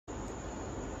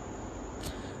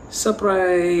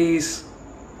Surprise!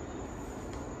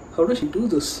 How does she do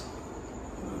this?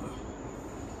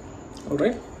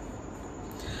 Alright.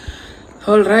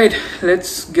 Alright,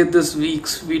 let's get this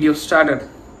week's video started.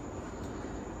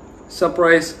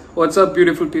 Surprise! What's up,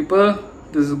 beautiful people?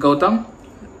 This is Gautam.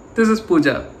 This is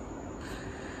Pooja.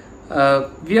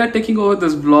 We are taking over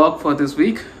this vlog for this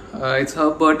week. It's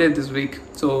her birthday this week,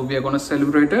 so we are going to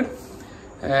celebrate it,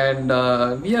 and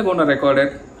we are going to record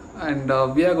it, and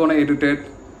we are going to edit it.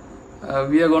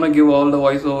 We are going to give all the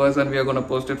voiceovers, and we are going to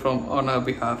post it on her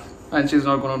behalf, and she's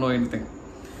not going to know anything.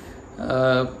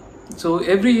 So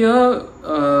every year,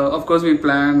 of course, we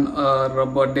plan our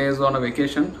birthdays on a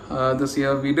vacation. This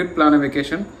year we did plan a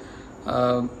vacation,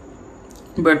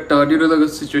 but due to the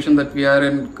situation that we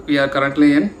are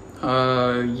currently in,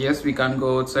 yes, we can't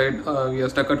go outside. We are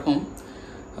stuck at home.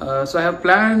 So I have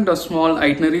planned a small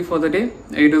itinerary for the day.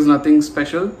 It is nothing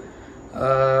special.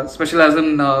 Special as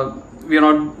in we are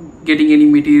not getting any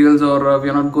materials, or we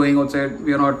are not going outside.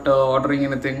 We are not ordering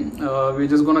anything. We're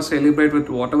just gonna celebrate with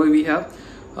whatever we have.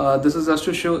 This is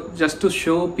just to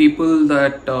show people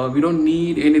that we don't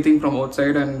need anything from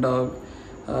outside, and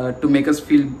to make us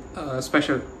feel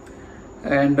special,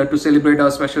 and to celebrate our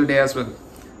special day as well.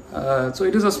 So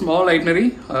it is a small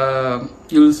itinerary.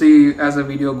 You'll see as the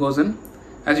video goes in,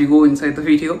 as you go inside the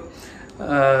video.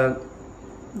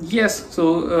 Yes,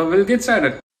 so we'll get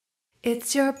started.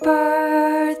 It's your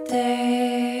birthday.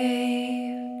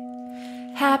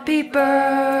 Happy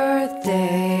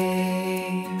birthday.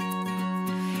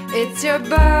 It's your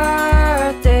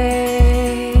birthday.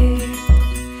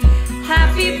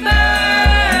 Happy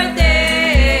birthday.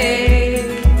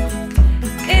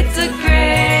 It's a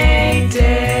great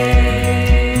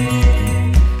day.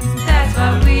 That's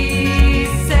what we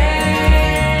say.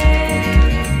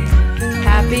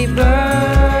 Happy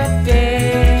birthday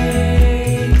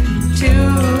to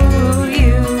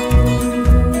you.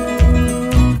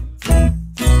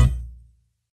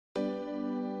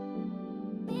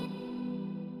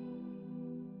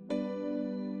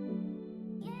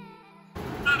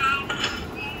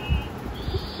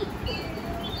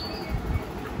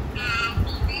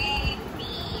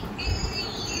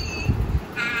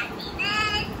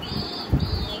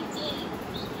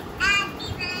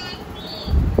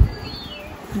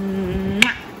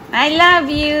 I love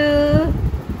you.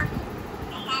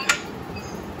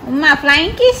 Uma,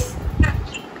 flying kiss.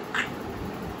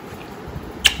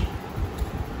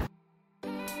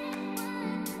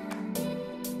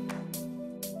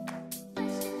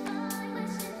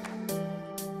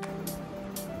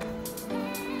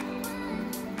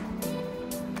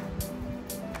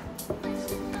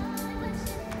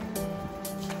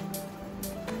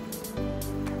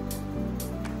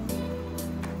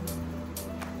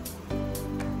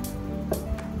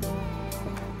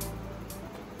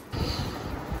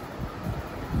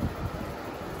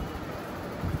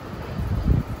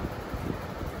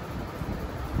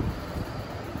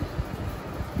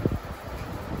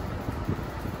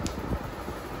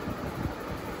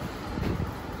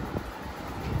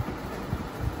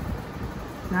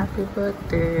 Happy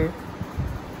birthday.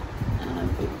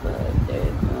 Happy birthday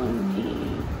to me.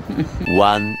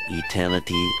 One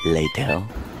eternity later.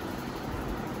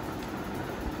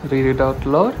 Read it out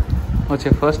loud. What's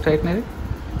your first itinerary?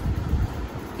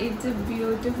 It's a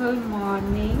beautiful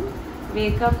morning.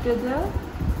 Wake up to the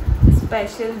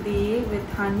special day with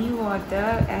honey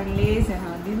water and lays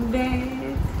around in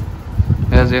bed.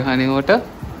 Where's your honey water?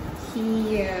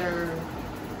 Here.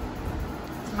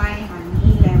 It's my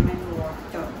honey lemon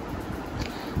water.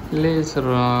 Lays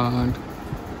around.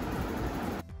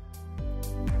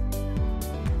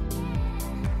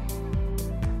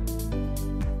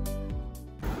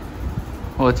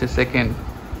 What's your second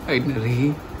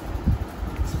itinerary?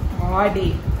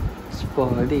 Body.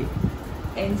 Spotty.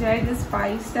 Enjoy this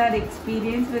 5-star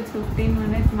experience with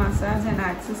 15-minute massage and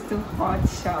access to hot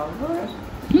shower.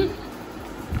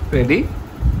 Ready?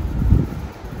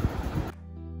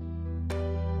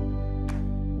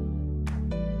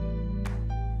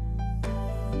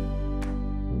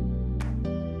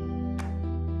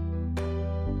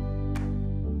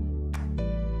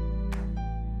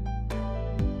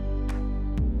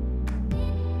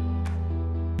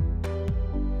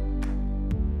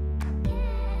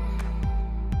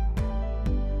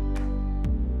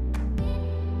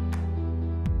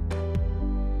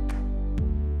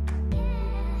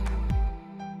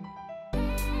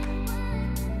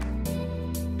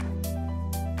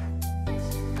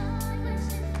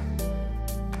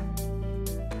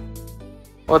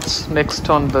 What's next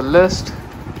on the list?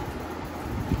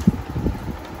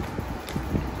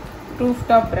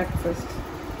 Rooftop breakfast.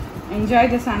 Enjoy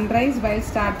the sunrise while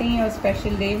starting your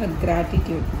special day with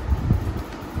gratitude.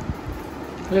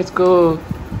 Let's go.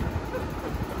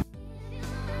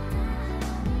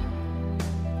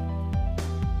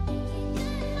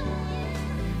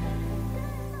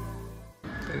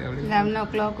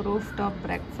 $11 rooftop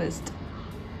breakfast.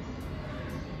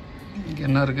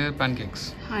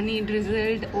 Pancakes. Honey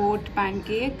drizzled oat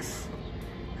pancakes.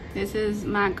 This is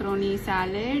macaroni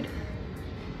salad.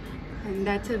 And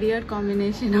that's a weird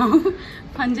combination of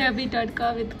Punjabi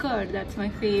tadka with curd. That's my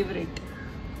favorite.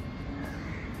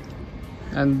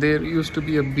 And there used to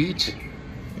be a beach.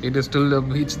 It is still a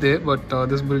beach there, but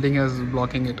this building is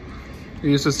blocking it. You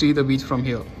used to see the beach from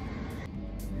here.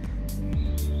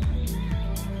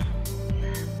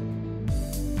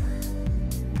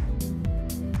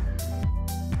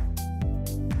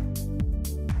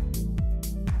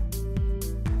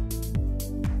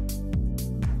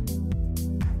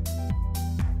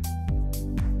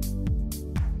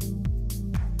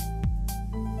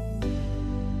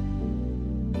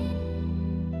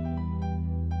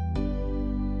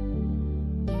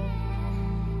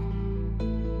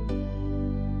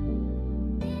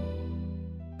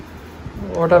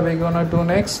 What are we gonna do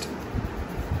next?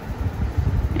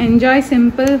 Enjoy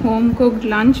simple home cooked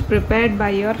lunch prepared by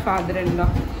your father-in-law.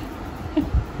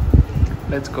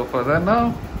 Let's go further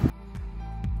now.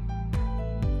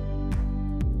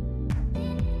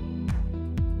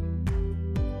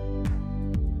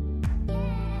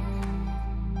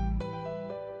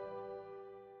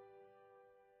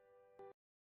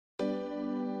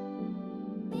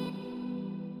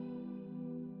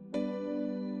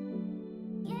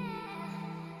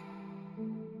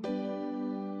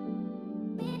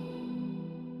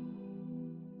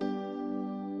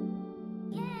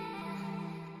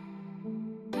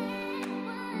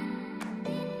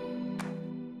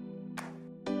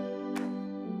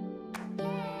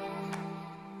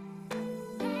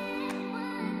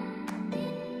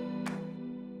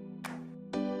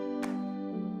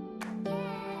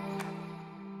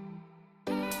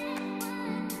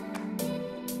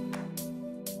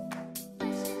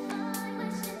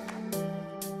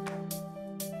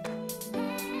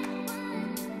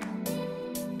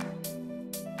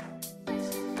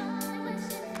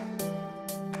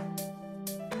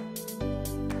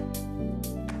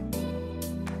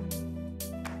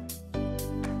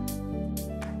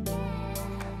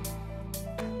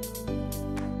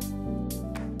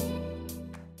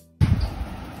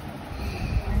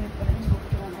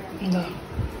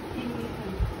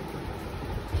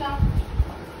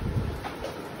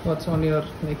 What's on your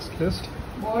next list?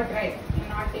 Boat ride. You're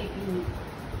not taking me.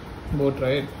 Boat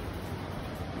ride.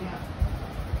 Yeah.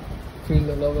 Feel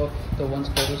the love of the ones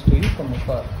closest to you from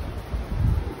afar.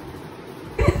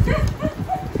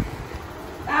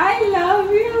 I love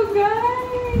you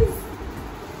guys.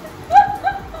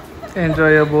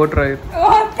 Enjoy your boat ride.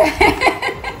 What the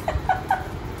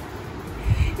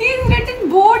He's written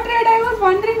boat ride. I was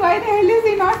wondering why the hell is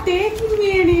he not taking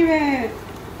me anywhere?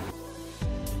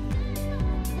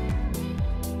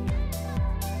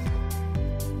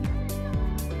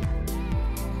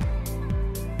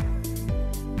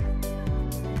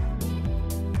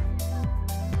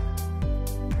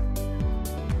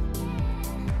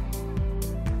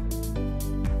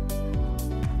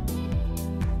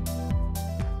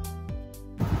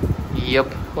 Yep.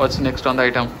 What's next on the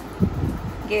item?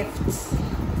 Gifts.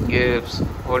 Gifts.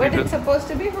 What But did it's supposed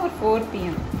to be for 4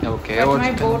 p.m. Okay. But what's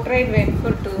my the- boat ride went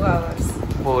for 2 hours.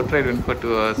 Boat ride went for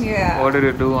 2 hours. Yeah. What did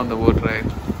you do on the boat ride?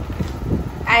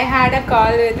 I had a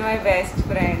call with my best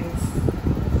friends.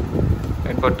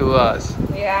 Went for 2 hours.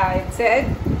 Yeah, it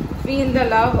said, feel the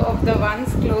love of the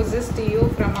ones closest to you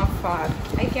from afar.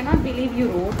 I cannot believe you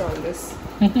wrote all this.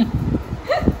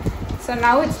 So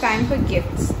now it's time for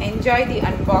gifts. Enjoy the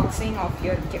unboxing of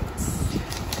your gifts.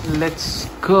 Let's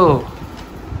go.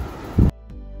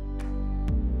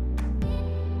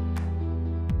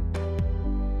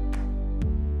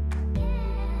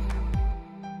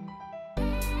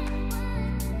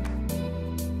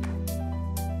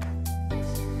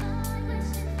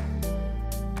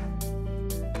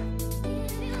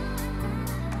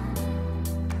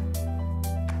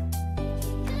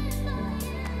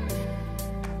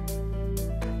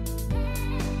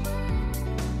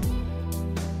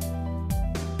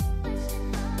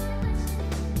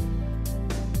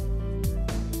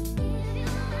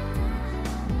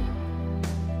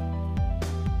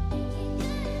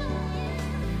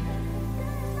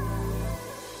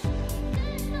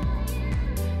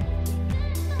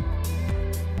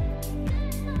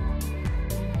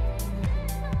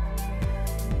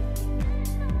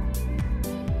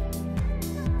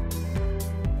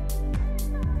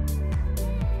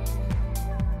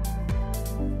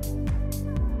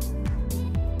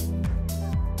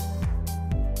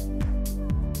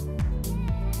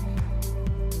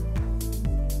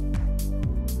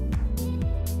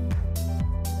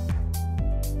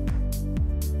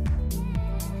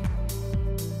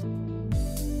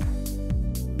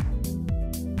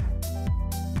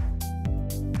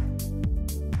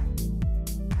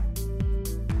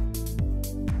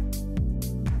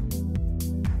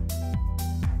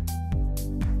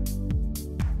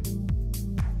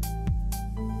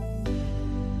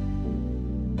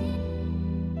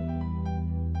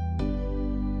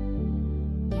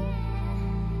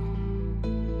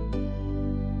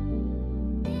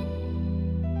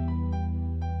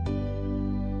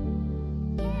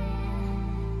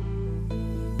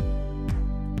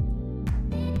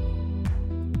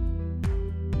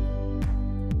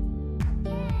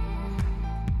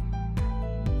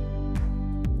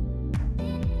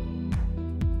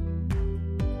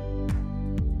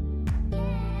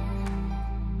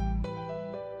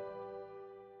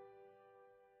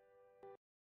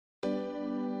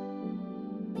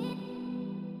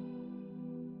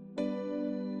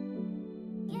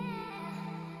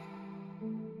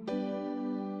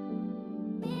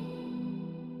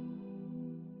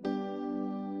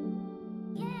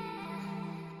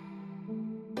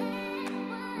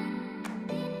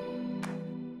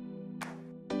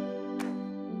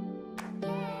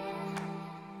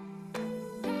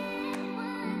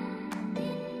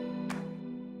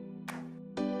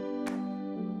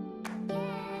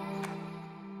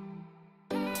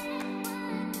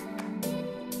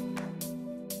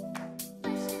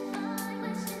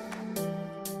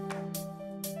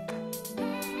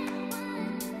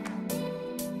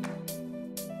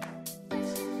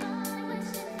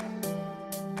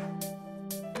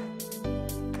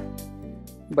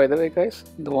 By the way, guys,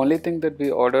 the only thing that we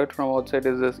ordered from outside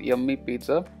is this yummy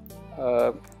pizza.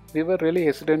 We were really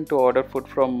hesitant to order food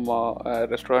from a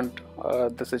restaurant,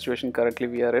 the situation currently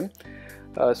we are in.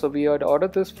 So we had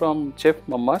ordered this from Chef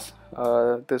Mammas.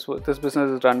 This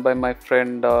business is run by my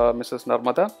friend Mrs.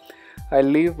 Narmada. I'll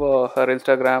leave her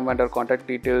Instagram and her contact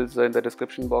details in the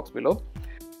description box below.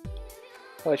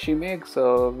 She makes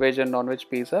veg and non-veg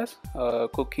pizzas,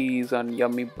 cookies and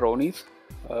yummy brownies,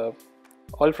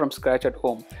 all from scratch at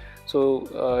home.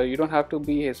 So you don't have to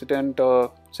be hesitant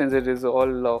since it is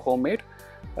all homemade.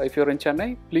 If you're in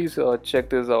Chennai, please check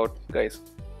this out, guys.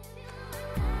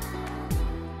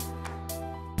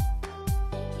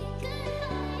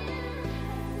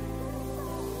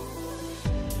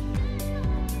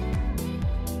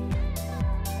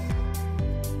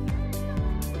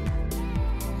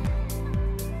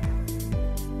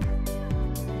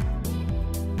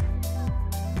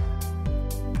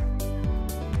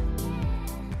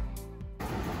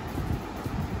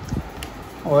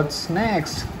 What's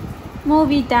next?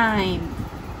 Movie time.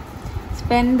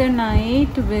 Spend the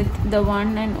night with the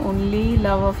one and only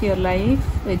love of your life,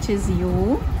 which is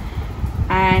you,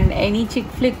 and any chick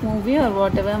flick movie or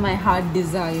whatever my heart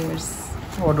desires.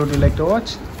 What would you like to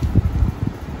watch?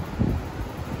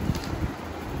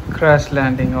 Crash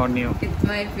Landing on You. It's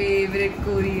my favorite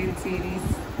Korean series.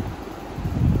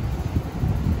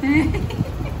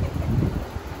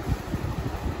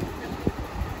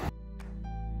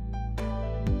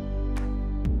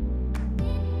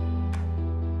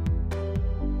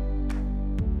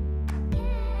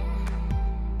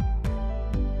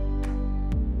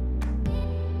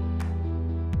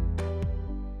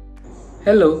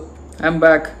 Hello, I'm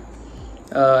back.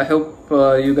 I hope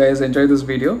you guys enjoy this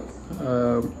video.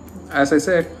 As I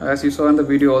said, as you saw in the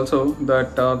video also,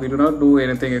 that we do not do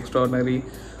anything extraordinary.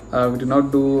 We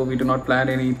do not plan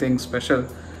anything special.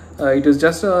 It is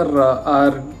just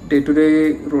our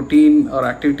day-to-day routine or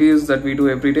activities that we do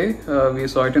every day. We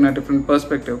saw it in a different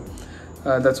perspective.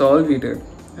 That's all we did.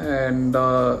 And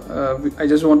I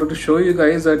just wanted to show you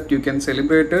guys that you can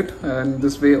celebrate it in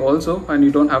this way also, and you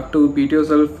don't have to beat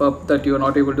yourself up that you are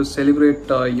not able to celebrate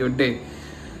your day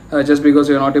just because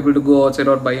you are not able to go outside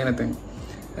or buy anything.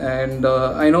 And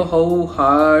I know how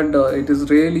hard it is,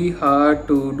 really hard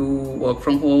to do work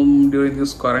from home during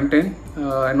this quarantine.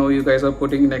 I know you guys are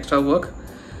putting in extra work,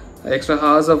 extra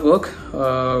hours of work,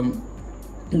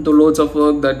 the loads of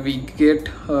work that we get,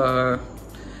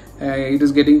 it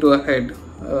is getting to our head.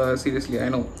 Seriously, I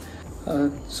know.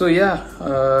 So yeah,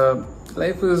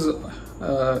 life is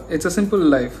it's a simple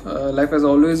life. Life has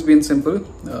always been simple.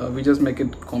 We just make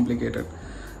it complicated.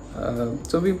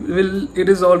 So we will, it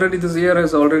is already, this year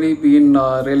has already been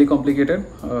really complicated.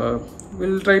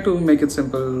 We'll try to make it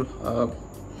simple.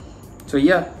 So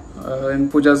yeah, in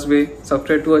Pooja's way,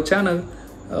 subscribe to our channel.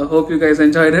 Hope you guys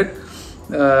enjoyed it.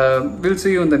 We'll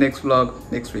see you in the next vlog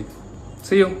next week.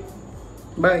 See you.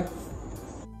 Bye.